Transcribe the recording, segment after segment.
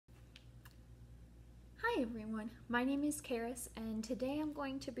Hi everyone, my name is Kharis, and today I'm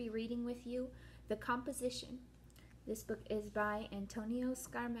going to be reading with you The Composition. This book is by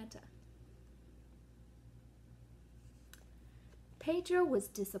Skármeta. Pedro was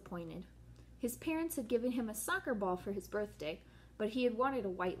disappointed. His parents had given him a soccer ball for his birthday, but he had wanted a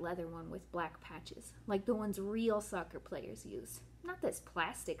white leather one with black patches, like the ones real soccer players use, not this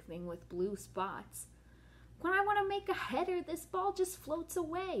plastic thing with blue spots. When I want to make a header, this ball just floats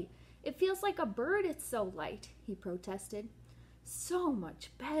away. It feels like a bird, it's so light, he protested. So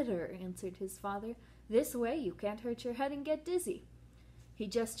much better, answered his father. This way you can't hurt your head and get dizzy. He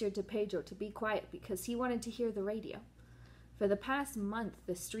gestured to Pedro to be quiet because he wanted to hear the radio. For the past month,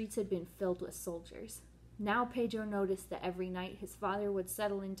 the streets had been filled with soldiers. Now Pedro noticed that every night his father would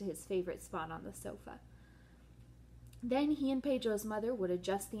settle into his favorite spot on the sofa. Then he and Pedro's mother would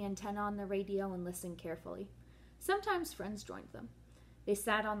adjust the antenna on the radio and listen carefully. Sometimes friends joined them. They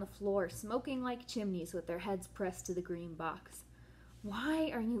sat on the floor, smoking like chimneys with their heads pressed to the green box. "Why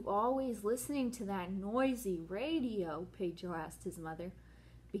are you always listening to that noisy radio?" Pedro asked his mother.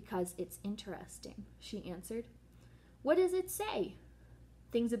 "Because it's interesting," she answered. "What does it say?"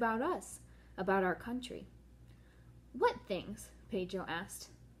 "Things about us, about our country." "What things?" Pedro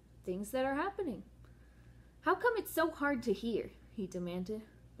asked. "Things that are happening." "How come it's so hard to hear?" he demanded.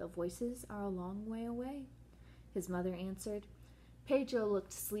 "The voices are a long way away," his mother answered. Pedro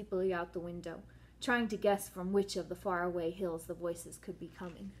looked sleepily out the window, trying to guess from which of the faraway hills the voices could be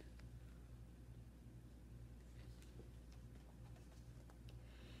coming.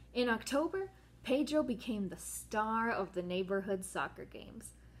 In October, Pedro became the star of the neighborhood soccer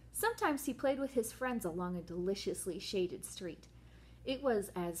games. Sometimes he played with his friends along a deliciously shaded street. It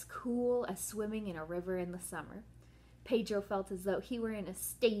was as cool as swimming in a river in the summer. Pedro felt as though he were in a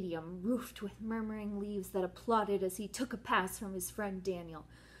stadium roofed with murmuring leaves that applauded as he took a pass from his friend Daniel,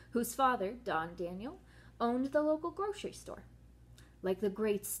 whose father, Don Daniel, owned the local grocery store. Like the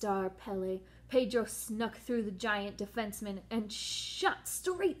great star Pele, Pedro snuck through the giant defenseman and shot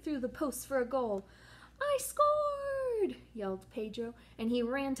straight through the post for a goal. "I scored!" yelled Pedro, and he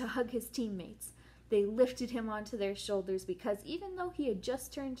ran to hug his teammates. They lifted him onto their shoulders because even though he had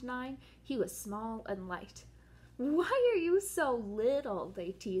just turned 9, he was small and light. "Why are you so little?"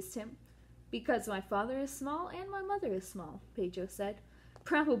 they teased him. "Because my father is small and my mother is small," Pedro said.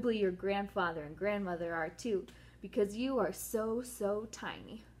 "Probably your grandfather and grandmother are too, because you are so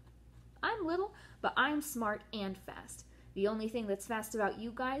tiny." "I'm little, but I'm smart and fast. The only thing that's fast about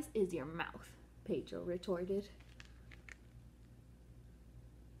you guys is your mouth," Pedro retorted.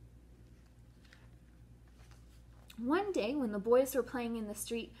 One day, when the boys were playing in the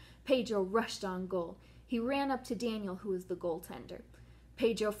street, Pedro rushed on goal. He ran up to Daniel, who was the goaltender.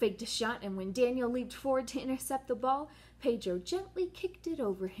 Pedro faked a shot, and when Daniel leaped forward to intercept the ball, Pedro gently kicked it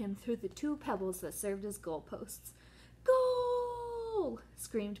over him through the 2 pebbles that served as goalposts. "Goal!"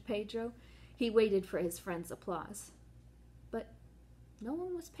 screamed Pedro. He waited for his friends' applause. But no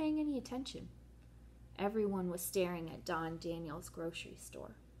one was paying any attention. Everyone was staring at Don Daniel's grocery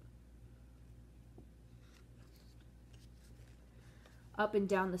store. Up and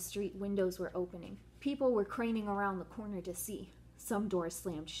down the street, windows were opening. People were craning around the corner to see. Some doors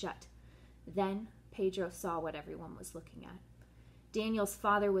slammed shut. Then Pedro saw what everyone was looking at. Daniel's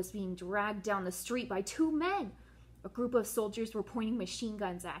father was being dragged down the street by 2 men. A group of soldiers were pointing machine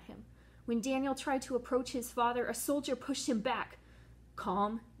guns at him. When Daniel tried to approach his father, a soldier pushed him back.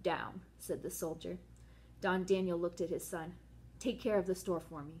 "Calm down," said the soldier. Don Daniel looked at his son. "Take care of the store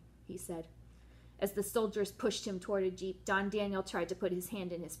for me," he said. As the soldiers pushed him toward a jeep, Don Daniel tried to put his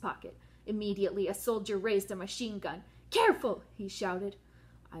hand in his pocket. Immediately, a soldier raised a machine gun. "Careful!" he shouted.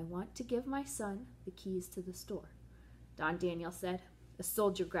 "I want to give my son the keys to the store," Don Daniel said. A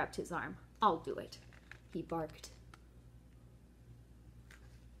soldier grabbed his arm. "I'll do it," he barked.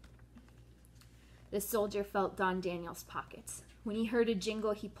 The soldier felt Don Daniel's pockets. When he heard a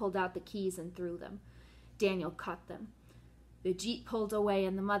jingle, he pulled out the keys and threw them. Daniel caught them. The jeep pulled away,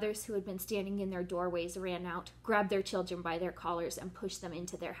 and the mothers who had been standing in their doorways ran out, grabbed their children by their collars, and pushed them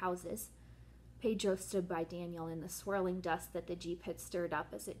into their houses. Pedro stood by Daniel in the swirling dust that the jeep had stirred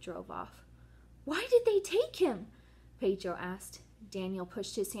up as it drove off. "Why did they take him?" Pedro asked. Daniel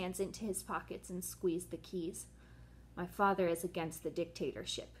pushed his hands into his pockets and squeezed the keys. "My father is against the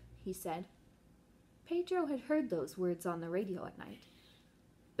dictatorship," he said. Pedro had heard those words on the radio at night,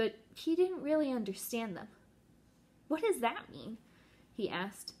 but he didn't really understand them. "What does that mean?" he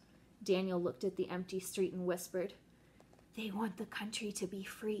asked. Daniel looked at the empty street and whispered, "They want the country to be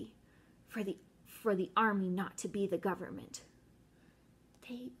free, for the army not to be the government."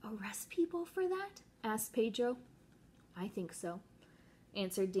 "They arrest people for that?" asked Pedro. "I think so,"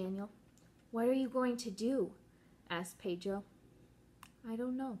 answered Daniel. "What are you going to do?" asked Pedro. "I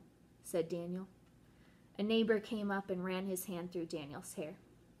don't know," said Daniel. A neighbor came up and ran his hand through Daniel's hair.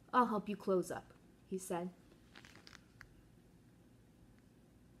 "I'll help you close up," he said.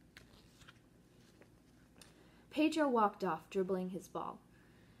 Pedro walked off, dribbling his ball.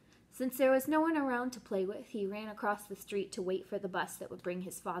 Since there was no one around to play with, he ran across the street to wait for the bus that would bring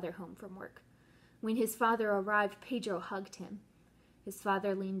his father home from work. When his father arrived, Pedro hugged him. His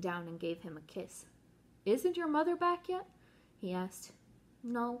father leaned down and gave him a kiss. "Isn't your mother back yet?" he asked.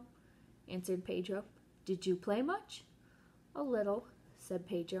 "No," answered Pedro. "Did you play much?" "A little," said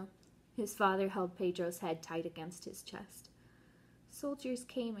Pedro. His father held Pedro's head tight against his chest. "Soldiers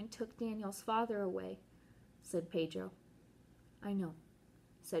came and took Daniel's father away," said Pedro. "I know,"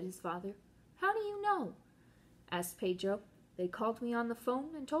 said his father. "How do you know?" asked Pedro. "They called me on the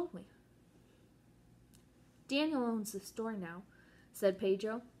phone and told me." "Daniel owns the store now," said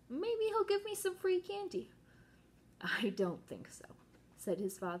Pedro. "Maybe he'll give me some free candy." "I don't think so," said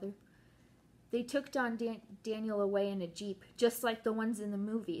his father. "They took Daniel away in a jeep, just like the ones in the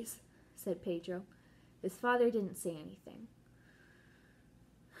movies," said Pedro. His father didn't say anything.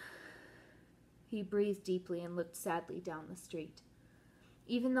 He breathed deeply and looked sadly down the street.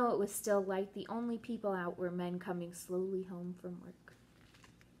 Even though it was still light, the only people out were men coming slowly home from work.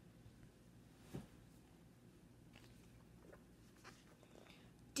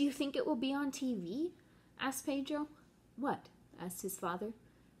 "Do you think it will be on TV?" asked Pedro. "What?" asked his father.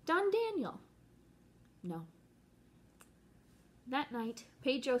 "Don Daniel." "No." That night,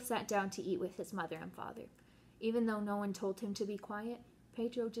 Pedro sat down to eat with his mother and father. Even though no one told him to be quiet,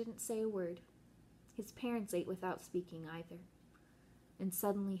 Pedro didn't say a word. His parents ate without speaking either. And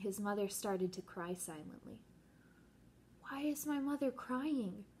suddenly his mother started to cry silently. "Why is my mother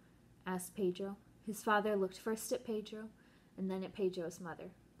crying?" asked Pedro. His father looked first at Pedro and then at Pedro's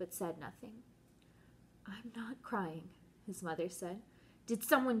mother, but said nothing. "I'm not crying," his mother said. "Did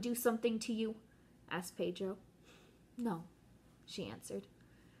someone do something to you?" asked Pedro. "No," she answered.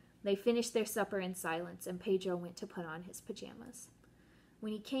 They finished their supper in silence, and Pedro went to put on his pajamas.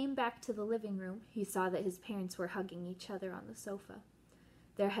 When he came back to the living room, he saw that his parents were hugging each other on the sofa.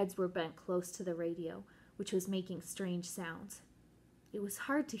 Their heads were bent close to the radio, which was making strange sounds. It was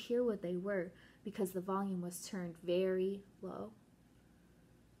hard to hear what they were because the volume was turned very low.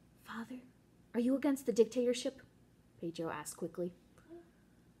 "Father, are you against the dictatorship?" Pedro asked quickly.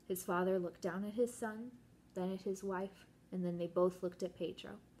 His father looked down at his son, then at his wife, and then they both looked at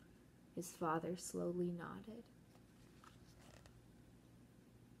Pedro. His father slowly nodded.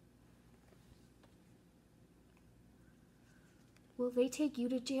 "Will they take you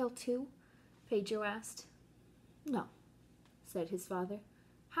to jail too?" Pedro asked. "No," said his father.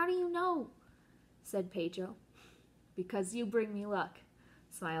 "How do you know?" said Pedro. "Because you bring me luck,"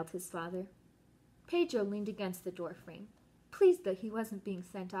 smiled his father. Pedro leaned against the door frame, pleased that he wasn't being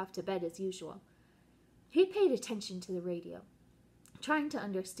sent off to bed as usual. He paid attention to the radio, trying to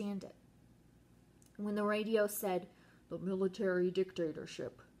understand it. When the radio said, "The military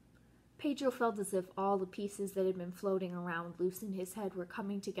dictatorship," Pedro felt as if all the pieces that had been floating around loose in his head were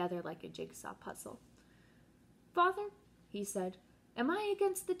coming together like a jigsaw puzzle. "Father," he said, "am I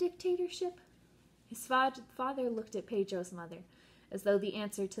against the dictatorship?" His father looked at Pedro's mother, as though the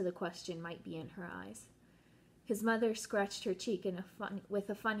answer to the question might be in her eyes. His mother scratched her cheek with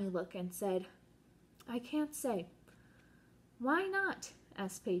a funny look and said, "I can't say." "Why not?"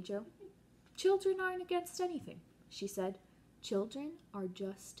 asked Pedro. "Children aren't against anything," she said. "Children are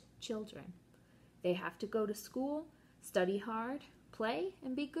just children. They have to go to school, study hard, play,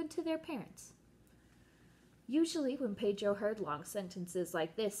 and be good to their parents." Usually when Pedro heard long sentences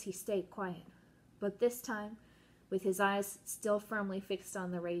like this, he stayed quiet. But this time, with his eyes still firmly fixed on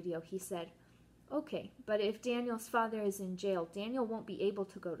the radio, he said, "Okay, but if Daniel's father is in jail, Daniel won't be able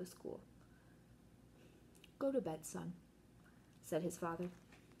to go to school." "Go to bed, son," said his father.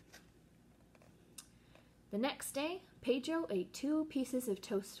 The next day, Pedro ate 2 pieces of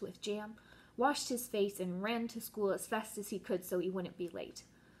toast with jam, washed his face, and ran to school as fast as he could so he wouldn't be late.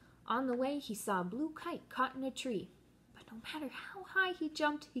 On the way, he saw a blue kite caught in a tree, but no matter how high he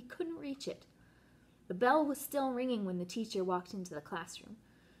jumped, he couldn't reach it. The bell was still ringing when the teacher walked into the classroom.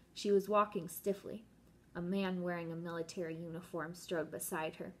 She was walking stiffly. A man wearing a military uniform strode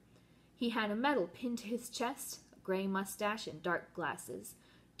beside her. He had a medal pinned to his chest, a gray mustache, and dark glasses,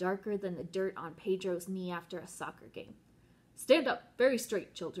 darker than the dirt on Pedro's knee after a soccer game. "Stand up, very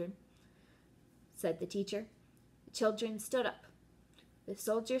straight, children," said the teacher. The children stood up. The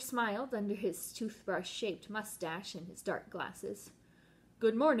soldier smiled under his toothbrush-shaped mustache and his dark glasses.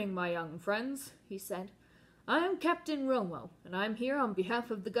 "Good morning, my young friends," he said. I am Captain Romo, and I am here on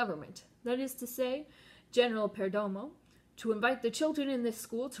behalf of the government, that is to say, General Perdomo, to invite the children in this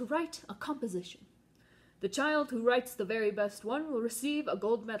school to write a composition. The child who writes the very best one will receive a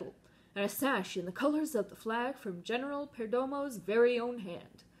gold medal and a sash in the colors of the flag from General Perdomo's very own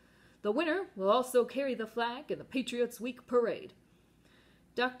hand. The winner will also carry the flag in the Patriots' Week parade.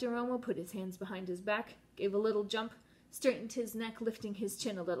 Dr. Romo put his hands behind his back, gave a little jump, straightened his neck, lifting his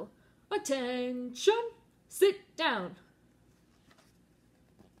chin a little. Attention! Sit down!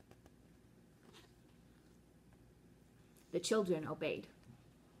 The children obeyed.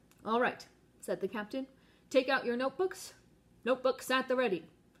 All right, said the captain. Take out your notebooks. Notebooks at the ready.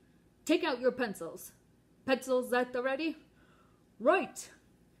 Take out your pencils. Pencils at the ready. Right.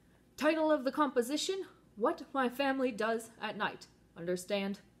 Title of the composition, What My Family Does at Night.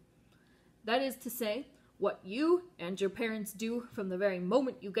 Understand? That is to say, what you and your parents do from the very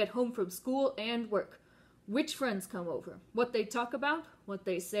moment you get home from school and work. Which friends come over, what they talk about, what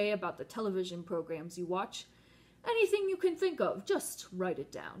they say about the television programs you watch. Anything you can think of, just write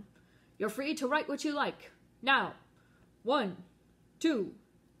it down. You're free to write what you like. Now, 1, 2,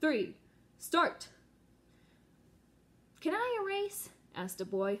 3, start. Can I erase? Asked a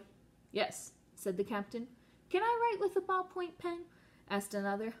boy. Yes, said the captain. Can I write with a ballpoint pen? Asked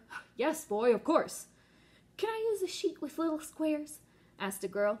another. Yes, boy, of course. Can I use a sheet with little squares? Asked a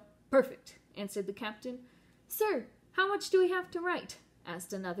girl. Perfect, answered the captain. Sir, how much do we have to write?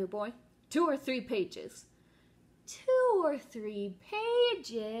 Asked another boy. 2 or 3 pages. 2 or 3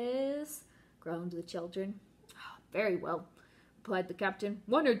 pages, groaned the children. Very well, replied the captain.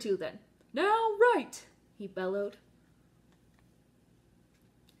 1 or 2 then. Now write, he bellowed.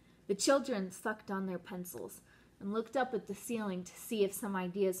 The children sucked on their pencils and looked up at the ceiling to see if some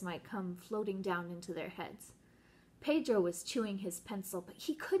ideas might come floating down into their heads. Pedro was chewing his pencil, but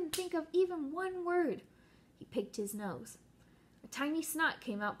he couldn't think of even one word. He picked his nose. A tiny snot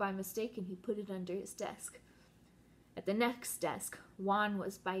came out by mistake, and he put it under his desk. At the next desk, Juan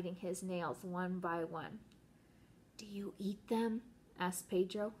was biting his nails one by one. Do you eat them? Asked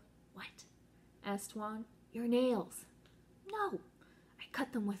Pedro. What? Asked Juan. Your nails. No. I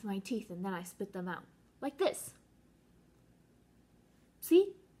cut them with my teeth and then I spit them out. Like this.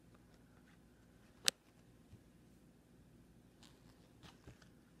 See?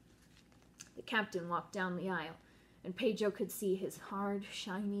 The captain walked down the aisle, and Pedro could see his hard,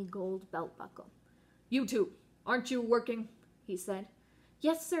 shiny gold belt buckle. You two, aren't you working? He said.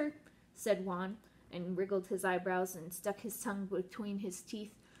 Yes, sir, said Juan, and wriggled his eyebrows and stuck his tongue between his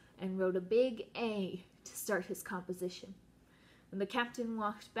teeth and wrote a big A to start his composition. When the captain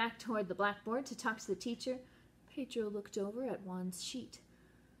walked back toward the blackboard to talk to the teacher, Pedro looked over at Juan's sheet.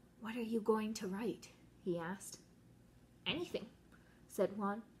 What are you going to write? He asked. Anything, said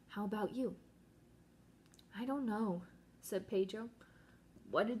Juan. How about you? I don't know, said Pedro.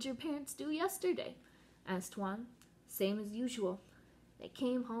 What did your parents do yesterday? Asked Juan. Same as usual. They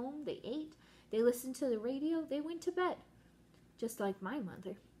came home, they ate, they listened to the radio, they went to bed. Just like my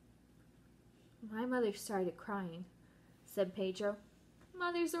mother. My mother started crying, said Pedro.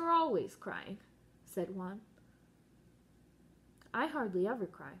 Mothers are always crying, said Juan. I hardly ever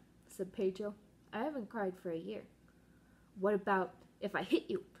cry, said Pedro. I haven't cried for a year. What about if I hit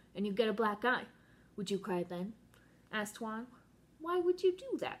you and you get a black eye? Would you cry then? Asked Juan. Why would you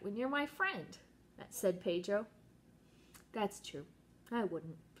do that when you're my friend? Said Pedro. That's true. I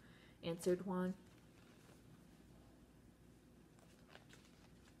wouldn't, answered Juan.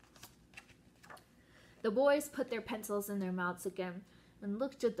 The boys put their pencils in their mouths again and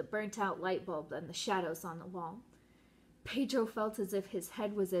looked at the burnt-out light bulb and the shadows on the wall. Pedro felt as if his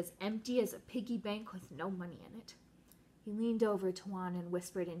head was as empty as a piggy bank with no money in it. He leaned over to Juan and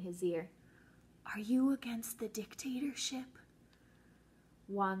whispered in his ear, Are you against the dictatorship?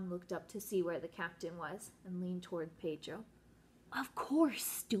 Juan looked up to see where the captain was and leaned toward Pedro. Of course,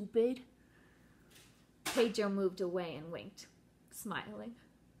 stupid. Pedro moved away and winked, smiling.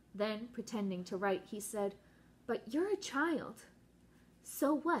 Then, pretending to write, he said, But you're a child.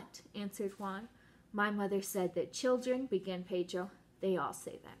 So what? Answered Juan. My mother said that children, began Pedro. They all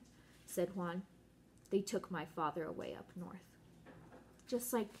say that, said Juan. They took my father away up north.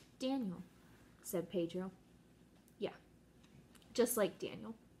 Just like Daniel, said Pedro. Yeah, just like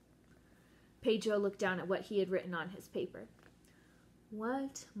Daniel. Pedro looked down at what he had written on his paper.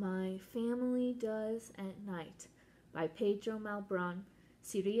 What My Family Does at Night, by Pedro Malbron,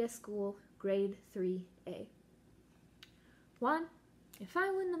 Syria School, Grade 3A. Juan, if I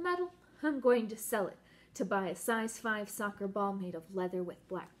win the medal, I'm going to sell it to buy a size 5 soccer ball made of leather with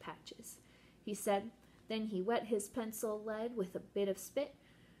black patches, he said. Then he wet his pencil lead with a bit of spit,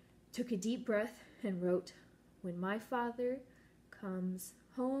 took a deep breath, and wrote, when my father comes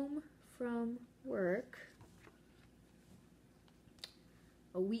home from work.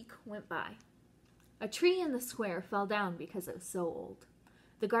 A week went by. A tree in the square fell down because it was so old.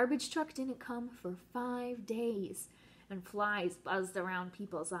 The garbage truck didn't come for 5 days, and flies buzzed around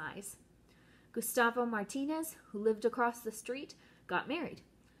people's eyes. Gustavo Martinez, who lived across the street, got married,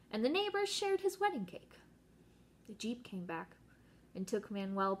 and the neighbors shared his wedding cake. The Jeep came back and took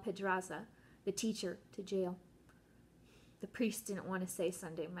Manuel Pedraza, the teacher, to jail. The priest didn't want to say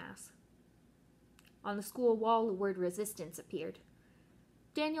Sunday Mass. On the school wall, the word resistance appeared.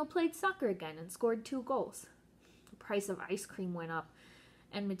 Daniel played soccer again and scored 2 goals. The price of ice cream went up,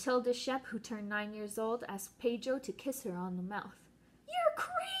 and Matilda Shep, who turned 9 years old, asked Pedro to kiss her on the mouth. "You're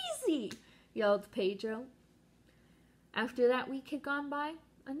crazy!" yelled Pedro. After that week had gone by,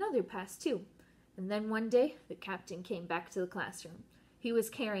 another passed too, and then one day the captain came back to the classroom. He was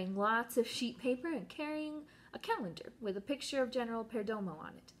carrying lots of sheet paper and carrying a calendar with a picture of General Perdomo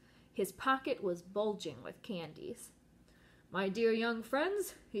on it. His pocket was bulging with candies. "My dear young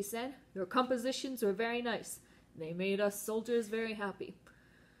friends," he said, "your compositions were very nice. They made us soldiers very happy.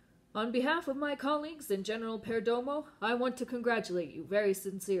 On behalf of my colleagues and General Perdomo, I want to congratulate you very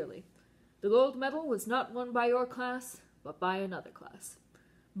sincerely. The gold medal was not won by your class, but by another class.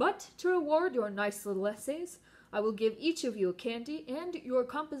 But to reward your nice little essays, I will give each of you a candy and your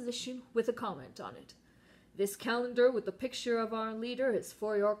composition with a comment on it. This calendar with the picture of our leader is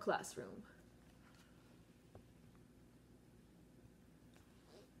for your classroom."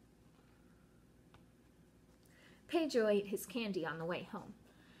 Pedro ate his candy on the way home.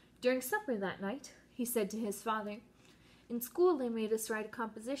 During supper that night, he said to his father, "In school they made us write a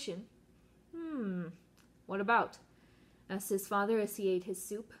composition." What about?" asked his father as he ate his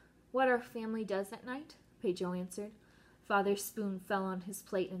soup. "What our family does at night," Pedro answered. Father's spoon fell on his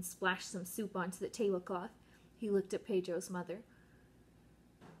plate and splashed some soup onto the tablecloth. He looked at Pedro's mother.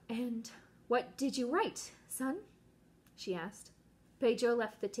 "And what did you write, son?" she asked. Pedro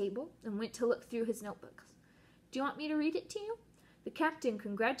left the table and went to look through his notebooks. "Do you want me to read it to you? The captain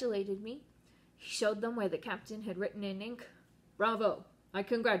congratulated me." He showed them where the captain had written in ink, "Bravo! I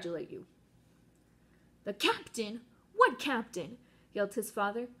congratulate you." "The captain? What captain?" yelled his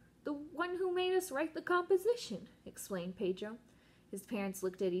father. "The one who made us write the composition," explained Pedro. His parents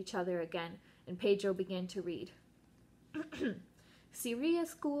looked at each other again, and Pedro began to read. "Syria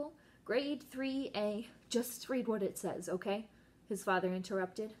School, Grade 3A. Just read what it says, okay?" his father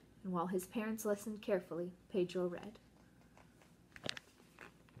interrupted, and while his parents listened carefully, Pedro read.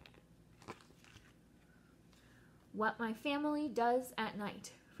 What My Family Does at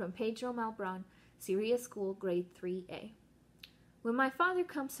Night, from Pedro Malbron, Syria School, Grade 3A. When my father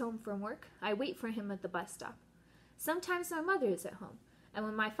comes home from work, I wait for him at the bus stop. Sometimes my mother is at home, and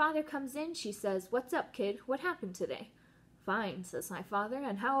when my father comes in, she says, "What's up, kid? What happened today?" "Fine," says my father,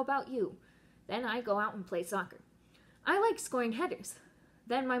 "and how about you?" Then I go out and play soccer. I like scoring headers.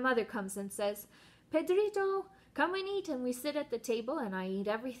 Then my mother comes and says, "Pedrito, come and eat," and we sit at the table, and I eat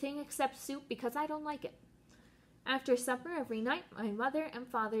everything except soup because I don't like it. After supper every night, my mother and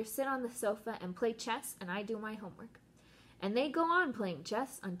father sit on the sofa and play chess, and I do my homework. And they go on playing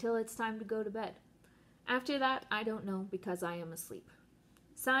chess until it's time to go to bed. After that, I don't know because I am asleep.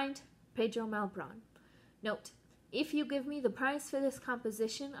 Signed, Pedro Malbron. Note, if you give me the prize for this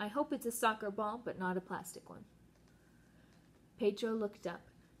composition, I hope it's a soccer ball, but not a plastic one. Pedro looked up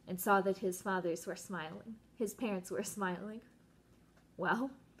and saw that his fathers were smiling. His parents were smiling.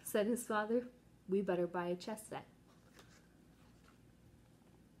 "Well," said his father, "we better buy a chess set."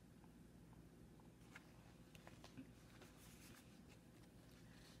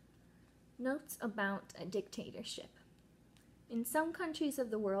 Notes about a dictatorship. In some countries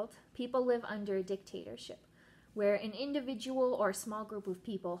of the world, people live under a dictatorship, where an individual or small group of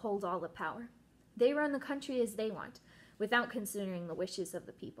people hold all the power. They run the country as they want, without considering the wishes of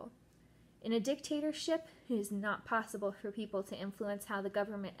the people. In a dictatorship, it is not possible for people to influence how the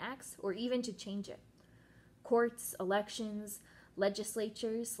government acts or even to change it. Courts, elections,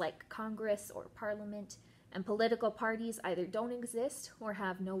 legislatures like Congress or Parliament, and political parties either don't exist or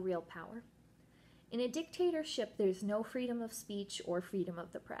have no real power. In a dictatorship, there's no freedom of speech or freedom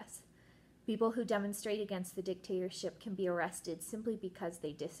of the press. People who demonstrate against the dictatorship can be arrested simply because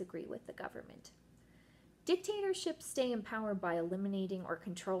they disagree with the government. Dictatorships stay in power by eliminating or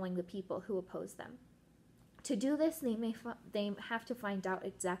controlling the people who oppose them. To do this, they have to find out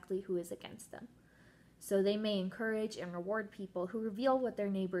exactly who is against them. So they may encourage and reward people who reveal what their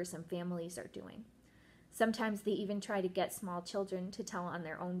neighbors and families are doing. Sometimes they even try to get small children to tell on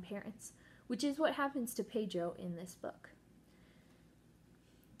their own parents, which is what happens to Pedro in this book.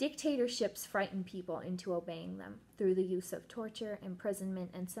 Dictatorships frighten people into obeying them through the use of torture,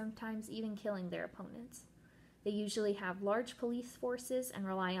 imprisonment, and sometimes even killing their opponents. They usually have large police forces and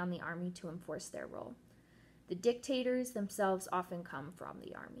rely on the army to enforce their role. The dictators themselves often come from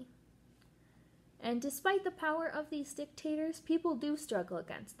the army. And despite the power of these dictators, people do struggle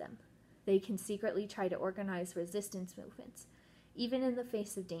against them. They can secretly try to organize resistance movements, even in the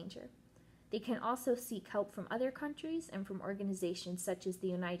face of danger. They can also seek help from other countries and from organizations such as the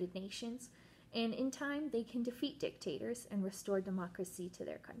United Nations, and in time they can defeat dictators and restore democracy to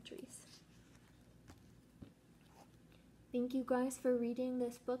their countries. Thank you guys for reading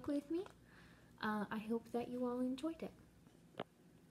this book with me. I hope that you all enjoyed it.